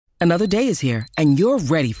Another day is here, and you're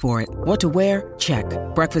ready for it. What to wear? Check.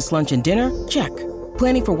 Breakfast, lunch, and dinner? Check.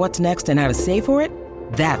 Planning for what's next and how to save for it?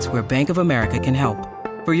 That's where Bank of America can help.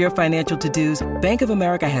 For your financial to-dos, Bank of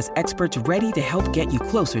America has experts ready to help get you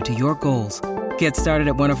closer to your goals. Get started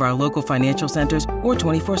at one of our local financial centers or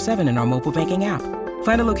 24/7 in our mobile banking app.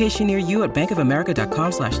 Find a location near you at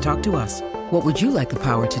bankofamerica.com/talktous. What would you like the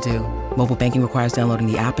power to do? Mobile banking requires downloading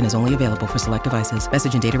the app and is only available for select devices.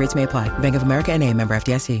 Message and data rates may apply. Bank of America N.A., member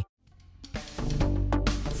FDIC.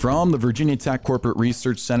 From the Virginia Tech Corporate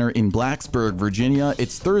Research Center in Blacksburg, Virginia,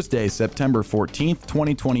 it's Thursday, September 14th,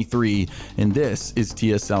 2023, and this is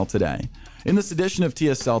TSL Today. In this edition of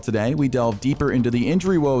TSL Today, we delve deeper into the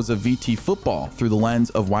injury woes of VT football through the lens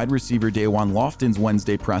of wide receiver Dawan Lofton's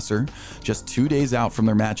Wednesday presser, just 2 days out from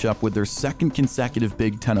their matchup with their second consecutive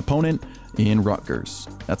Big Ten opponent in Rutgers.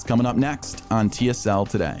 That's coming up next on TSL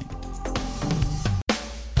Today.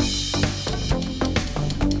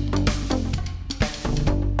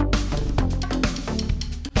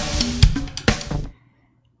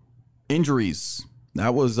 Injuries.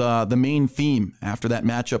 That was the main theme after that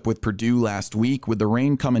matchup with Purdue last week. With the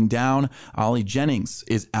rain coming down, Ollie Jennings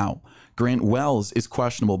is out. Grant Wells is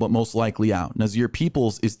questionable, but most likely out. Nazir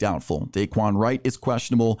Peoples is doubtful. Daquan Wright is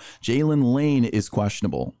questionable. Jalen Lane is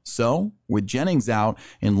questionable. So, with Jennings out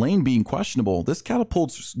and Lane being questionable, this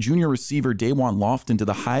catapults junior receiver Dawan Lofton to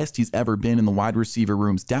the highest he's ever been in the wide receiver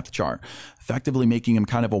room's depth chart, effectively making him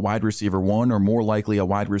kind of a wide receiver 1 or more likely a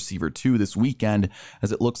wide receiver 2 this weekend,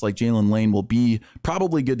 as it looks like Jalen Lane will be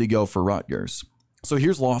probably good to go for Rutgers. So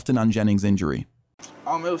here's Lofton on Jennings' injury.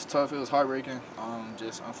 It was tough. It was heartbreaking.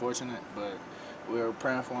 Just unfortunate, but we were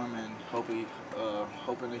praying for him and hoping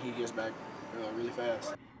that he gets back really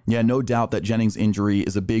fast. Yeah, no doubt that Jennings' injury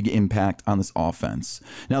is a big impact on this offense.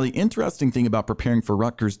 Now, the interesting thing about preparing for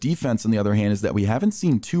Rutgers' defense, on the other hand, is that we haven't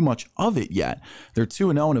seen too much of it yet. They're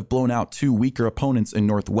 2-0 and have blown out 2 weaker opponents in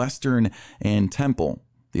Northwestern and Temple.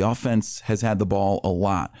 The offense has had the ball a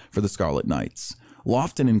lot for the Scarlet Knights.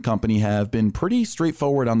 Lofton and company have been pretty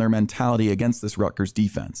straightforward on their mentality against this Rutgers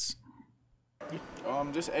defense.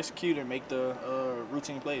 Just execute and make the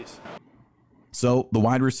routine plays. So the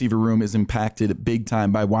wide receiver room is impacted big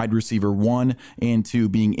time by wide receiver 1 and 2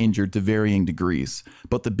 being injured to varying degrees.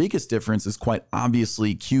 But the biggest difference is quite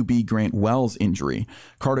obviously QB Grant Wells' injury.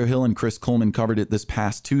 Carter Hill and Chris Coleman covered it this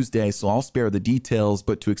past Tuesday, so I'll spare the details.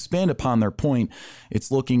 But to expand upon their point,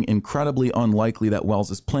 it's looking incredibly unlikely that Wells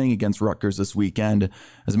is playing against Rutgers this weekend.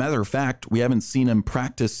 As a matter of fact, we haven't seen him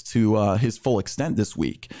practice to his full extent this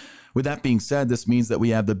week. With that being said, this means that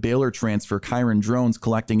we have the Baylor transfer Kyron Drones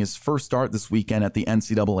collecting his first start this weekend at the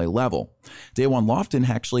NCAA level. Dawan Lofton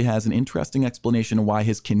actually has an interesting explanation of why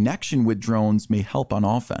his connection with Drones may help on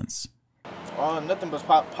offense. Nothing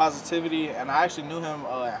but positivity, and I actually knew him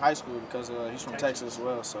in high school because he's from Texas as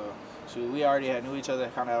well. So we already knew each other,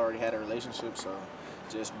 kind of already had a relationship. So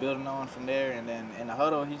just building on from there, and then in the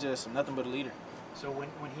huddle, he's just nothing but a leader. So when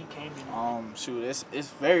he came in, it's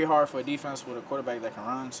very hard for a defense with a quarterback that can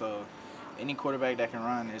run. So any quarterback that can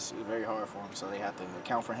run is very hard for him. So they have to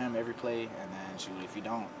account for him every play, and then if you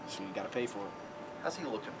don't, you got to pay for it. how's he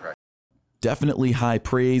looked in practice? Definitely high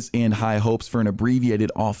praise and high hopes for an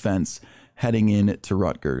abbreviated offense heading in to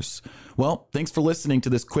Rutgers. Well, thanks for listening to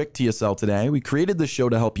this quick TSL Today. We created this show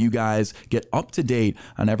to help you guys get up to date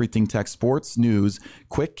on everything tech sports news,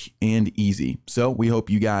 quick and easy. So we hope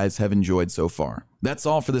you guys have enjoyed so far. That's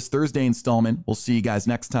all for this Thursday installment. We'll see you guys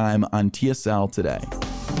next time on TSL Today.